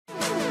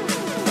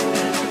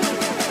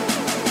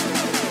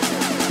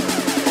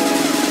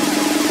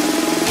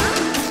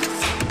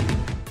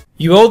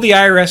You owe the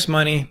IRS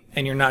money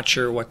and you're not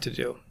sure what to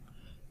do.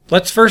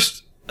 Let's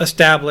first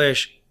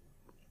establish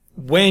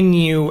when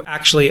you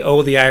actually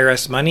owe the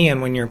IRS money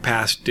and when you're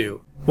past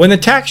due. When the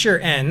tax year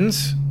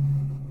ends,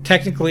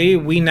 technically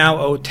we now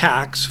owe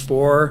tax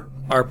for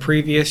our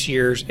previous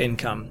year's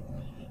income.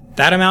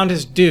 That amount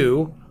is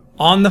due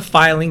on the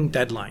filing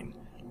deadline.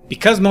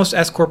 Because most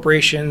S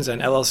corporations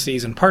and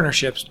LLCs and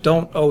partnerships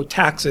don't owe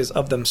taxes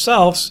of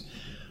themselves,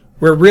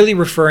 we're really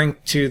referring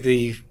to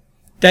the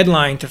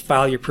deadline to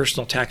file your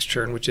personal tax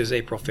return, which is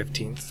April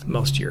 15th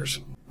most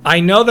years.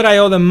 I know that I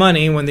owe them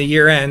money when the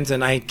year ends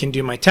and I can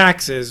do my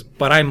taxes,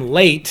 but I'm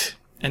late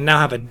and now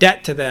have a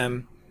debt to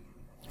them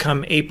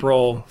come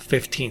April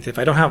 15th. If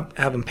I don't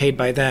have them paid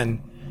by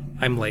then,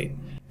 I'm late.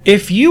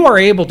 If you are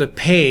able to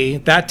pay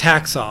that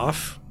tax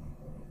off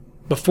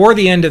before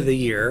the end of the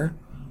year,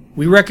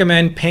 we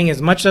recommend paying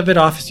as much of it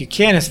off as you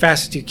can, as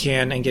fast as you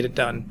can, and get it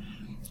done.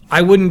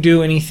 I wouldn't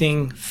do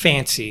anything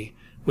fancy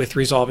with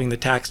resolving the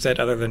tax debt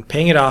other than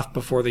paying it off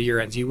before the year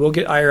ends. You will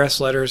get IRS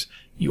letters.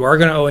 You are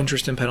going to owe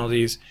interest and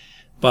penalties,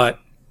 but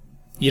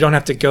you don't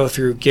have to go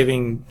through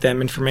giving them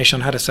information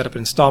on how to set up an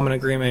installment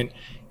agreement.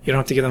 You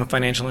don't have to give them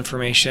financial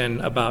information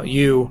about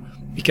you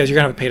because you're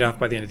going to have it paid off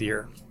by the end of the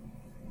year.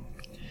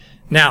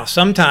 Now,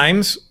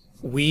 sometimes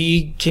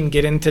we can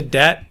get into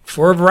debt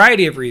for a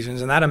variety of reasons,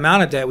 and that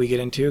amount of debt we get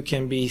into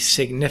can be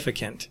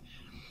significant.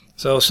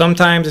 So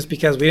sometimes it's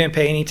because we didn't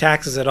pay any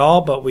taxes at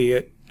all, but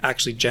we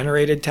actually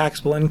generated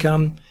taxable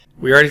income.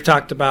 We already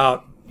talked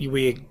about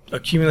we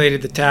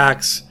accumulated the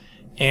tax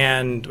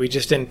and we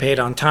just didn't pay it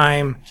on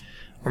time,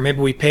 or maybe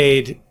we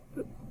paid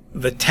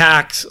the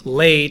tax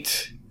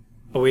late,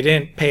 but we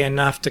didn't pay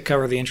enough to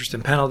cover the interest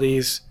and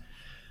penalties.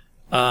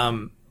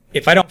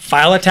 If I don't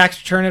file a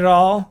tax return at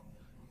all,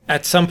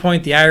 at some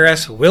point the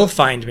IRS will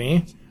find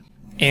me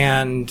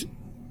and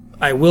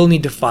I will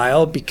need to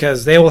file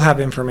because they will have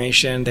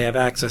information. They have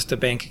access to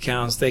bank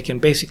accounts. They can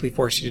basically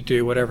force you to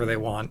do whatever they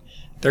want.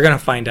 They're going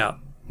to find out.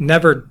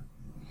 Never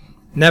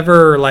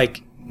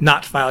like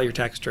not file your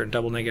tax return.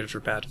 Double negatives are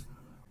bad.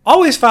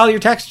 Always file your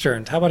tax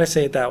returns. How about I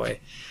say it that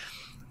way?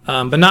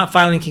 But not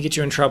filing can get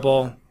you in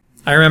trouble.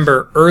 I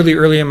remember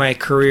early in my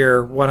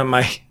career, one of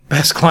my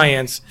best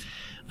clients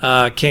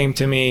came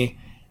to me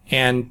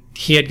and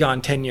he had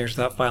gone 10 years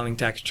without filing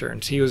tax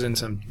returns. He was in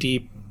some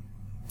deep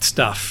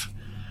stuff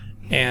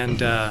and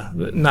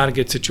not a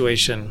good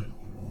situation.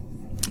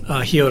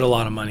 He owed a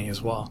lot of money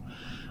as well.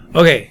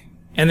 Okay,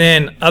 and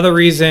then other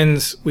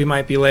reasons we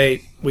might be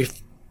late.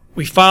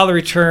 We file the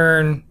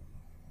return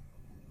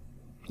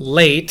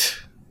late.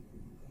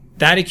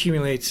 That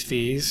accumulates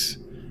fees,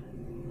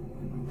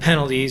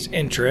 penalties,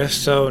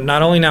 interest. So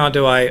not only now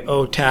do I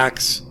owe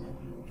tax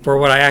for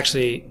what I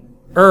actually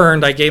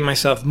earned, I gave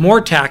myself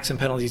more tax and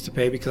penalties to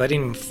pay because I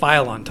didn't even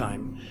file on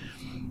time,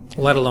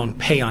 let alone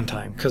pay on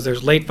time, because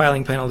there's late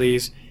filing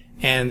penalties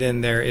and then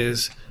there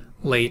is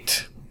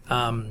late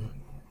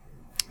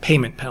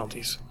payment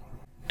penalties.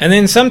 And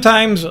then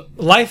sometimes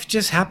life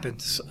just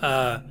happens.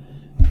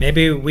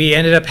 Maybe we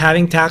ended up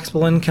having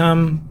taxable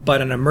income,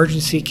 but an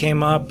emergency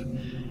came up.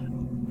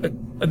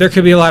 There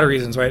could be a lot of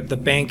reasons, right? The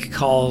bank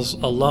calls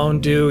a loan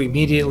due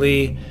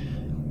immediately.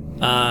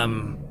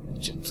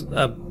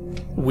 A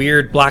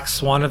weird black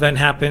swan event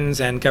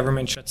happens and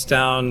government shuts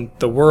down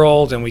the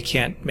world and we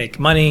can't make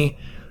money.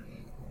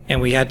 And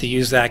we had to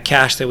use that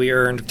cash that we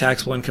earned,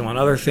 taxable income, on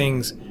other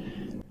things.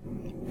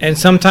 And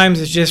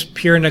sometimes it's just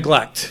pure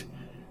neglect.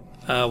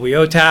 We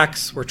owe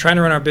tax, we're trying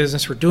to run our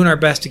business, we're doing our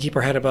best to keep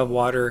our head above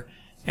water,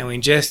 and we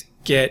just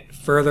get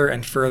further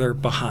and further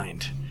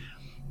behind.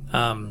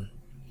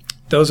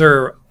 Those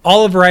are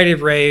all a variety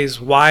of ways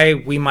why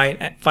we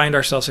might find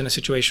ourselves in a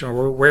situation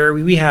where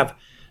we have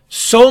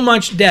so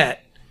much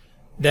debt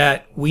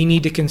that we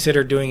need to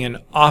consider doing an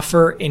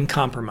offer in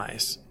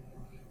compromise.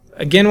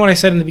 Again, what I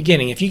said in the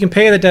beginning, if you can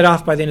pay the debt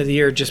off by the end of the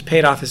year, just pay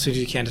it off as soon as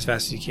you can, as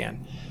fast as you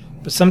can.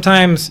 But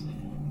sometimes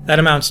that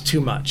amounts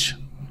too much.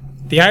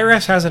 The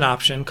IRS has an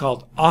option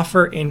called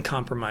offer in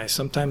compromise,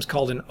 sometimes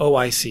called an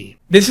OIC.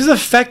 This is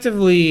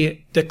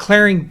effectively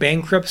declaring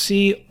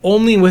bankruptcy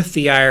only with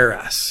the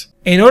IRS.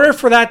 In order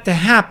for that to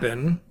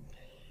happen,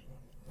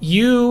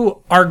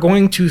 you are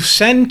going to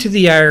send to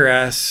the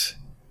IRS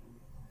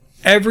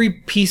every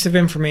piece of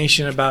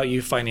information about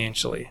you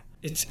financially.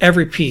 It's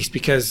every piece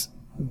because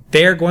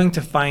they're going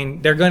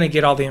to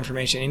get all the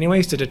information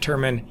anyways to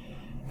determine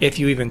if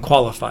you even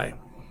qualify.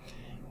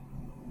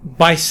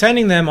 By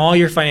sending them all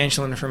your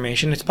financial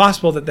information, it's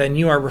possible that then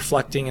you are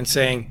reflecting and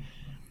saying,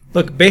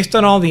 look, based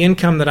on all the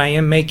income that I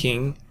am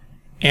making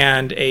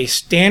and a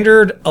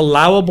standard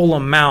allowable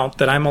amount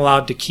that I'm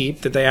allowed to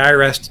keep, that the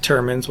IRS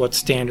determines what's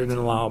standard and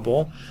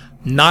allowable,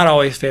 not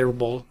always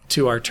favorable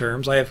to our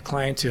terms. I have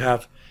clients who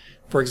have,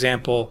 for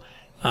example,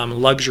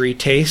 luxury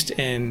taste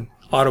in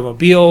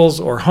automobiles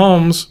or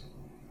homes.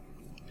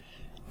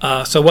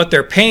 So what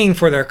they're paying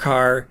for their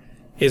car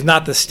is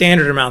not the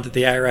standard amount that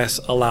the IRS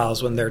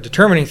allows when they're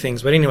determining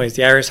things. But anyways,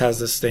 the IRS has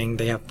this thing.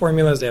 They have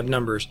formulas. They have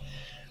numbers.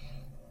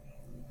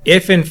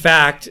 If, in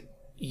fact,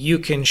 you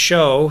can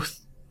show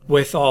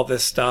with all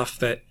this stuff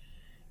that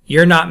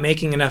you're not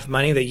making enough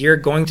money that you're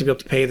going to be able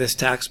to pay this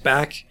tax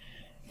back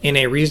in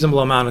a reasonable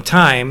amount of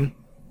time,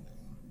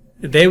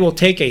 they will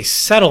take a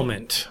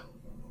settlement,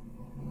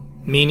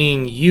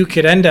 meaning you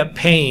could end up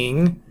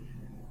paying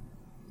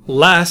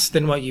less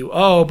than what you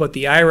owe, but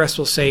the IRS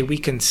will say we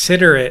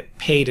consider it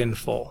paid in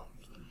full.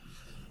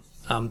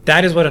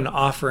 That is what an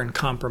offer in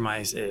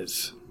compromise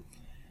is.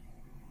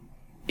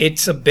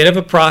 It's a bit of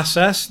a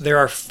process. There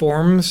are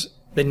forms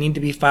that need to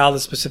be filed a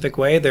specific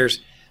way. There's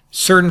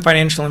certain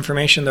financial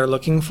information they're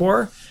looking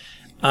for.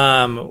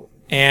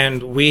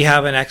 And we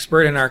have an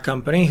expert in our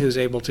company who's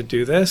able to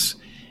do this.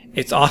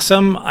 It's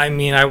awesome. I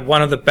mean,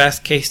 one of the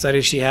best case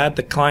studies she had,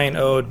 the client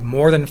owed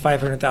more than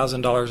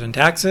 $500,000 in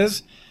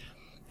taxes.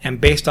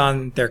 And based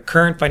on their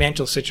current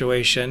financial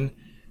situation,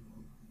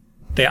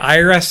 the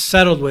IRS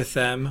settled with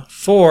them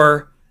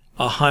for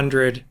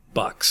 $100.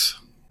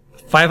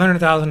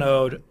 $500,000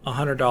 owed,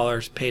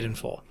 $100 paid in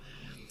full.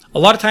 A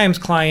lot of times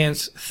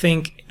clients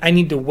think I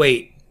need to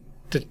wait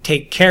to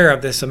take care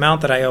of this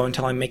amount that I owe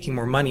until I'm making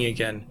more money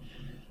again.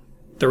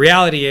 The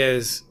reality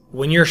is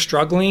when you're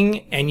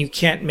struggling and you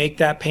can't make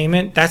that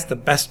payment, that's the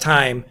best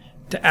time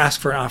to ask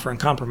for an offer in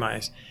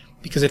compromise.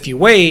 Because if you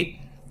wait,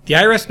 the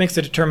IRS makes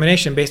a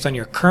determination based on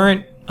your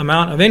current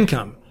amount of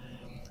income.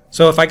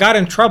 So if I got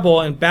in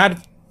trouble in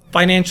bad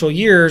financial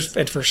years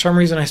and for some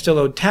reason I still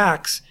owed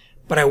tax,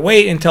 but I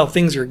wait until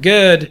things are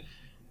good,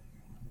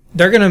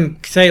 they're going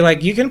to say,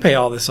 like, you can pay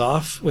all this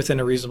off within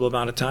a reasonable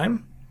amount of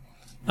time.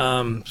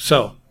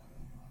 So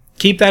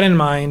keep that in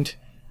mind.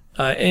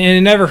 And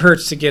it never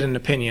hurts to get an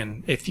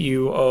opinion if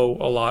you owe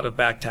a lot of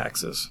back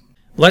taxes.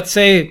 Let's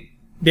say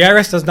the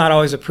IRS does not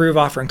always approve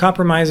offer and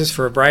compromises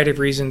for a variety of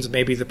reasons.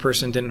 Maybe the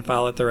person didn't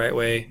file it the right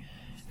way.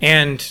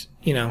 And,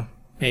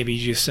 maybe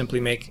you just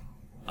simply make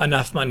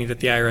enough money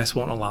that the IRS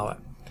won't allow it.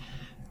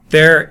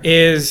 There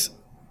is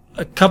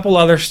a couple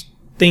other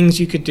things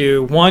you could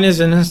do. One is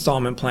an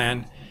installment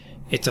plan.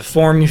 It's a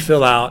form you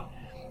fill out.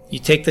 You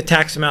take the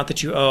tax amount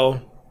that you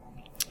owe.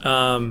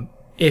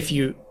 If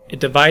you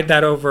divide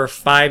that over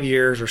 5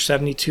 years or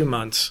 72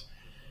 months,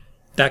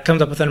 that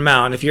comes up with an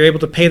amount. If you're able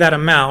to pay that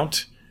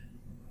amount,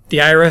 the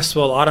IRS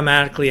will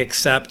automatically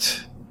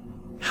accept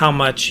how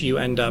much you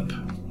end up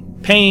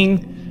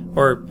paying,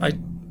 or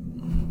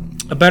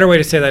a better way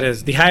to say that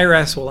is the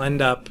IRS will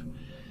end up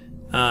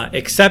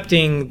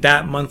accepting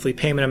that monthly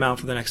payment amount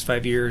for the next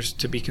 5 years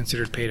to be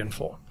considered paid in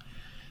full.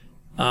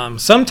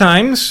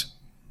 Sometimes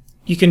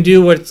you can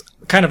do what's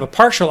kind of a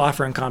partial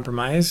offer in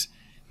compromise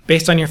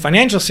based on your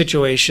financial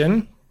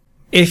situation.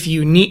 If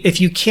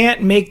you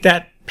can't make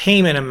that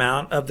payment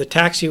amount of the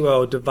tax you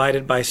owe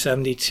divided by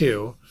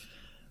 72,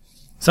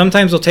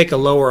 sometimes they'll take a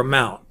lower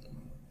amount.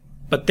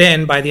 But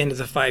then by the end of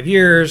the 5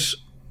 years,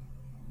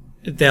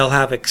 they'll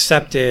have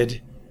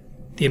accepted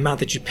the amount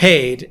that you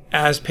paid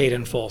as paid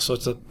in full. So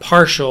it's a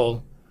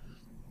partial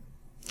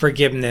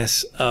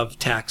forgiveness of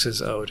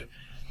taxes owed.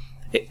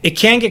 It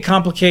can get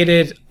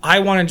complicated. I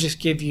want to just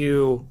give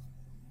you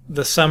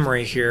the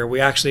summary here. We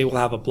actually will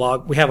have a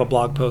blog. We have a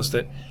blog post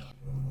that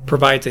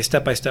provides a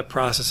step-by-step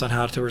process on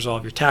how to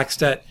resolve your tax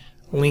debt.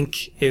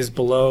 Link is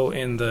below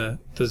in the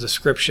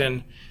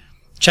description.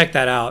 Check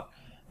that out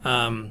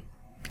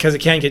because it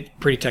can get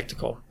pretty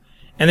technical.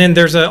 And then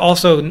there's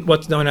also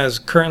what's known as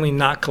currently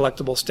not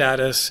collectible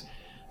status.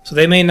 So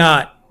they may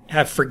not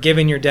have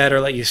forgiven your debt or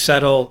let you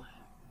settle,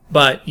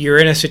 but you're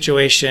in a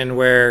situation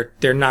where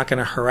they're not going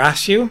to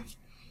harass you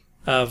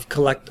of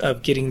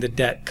getting the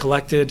debt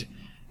collected.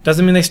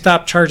 Doesn't mean they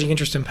stop charging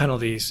interest and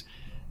penalties,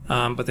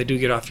 but they do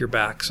get off your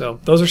back. So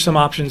those are some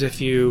options if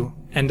you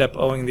end up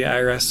owing the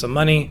IRS some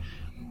money.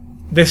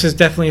 This is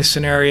definitely a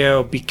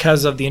scenario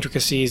because of the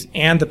intricacies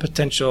and the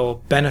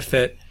potential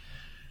benefit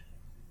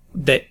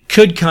that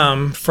could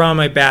come from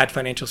a bad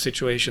financial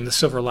situation, the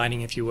silver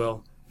lining, if you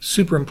will.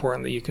 Super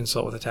important that you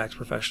consult with a tax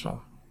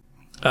professional.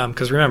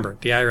 Because remember,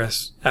 the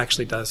IRS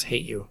actually does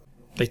hate you.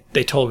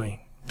 They told me.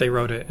 They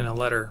wrote it in a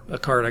letter, a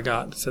card I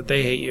got that said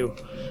they hate you.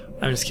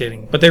 I'm just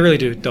kidding. But they really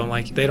don't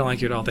like you. They don't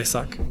like you at all. They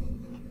suck.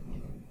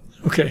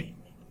 Okay.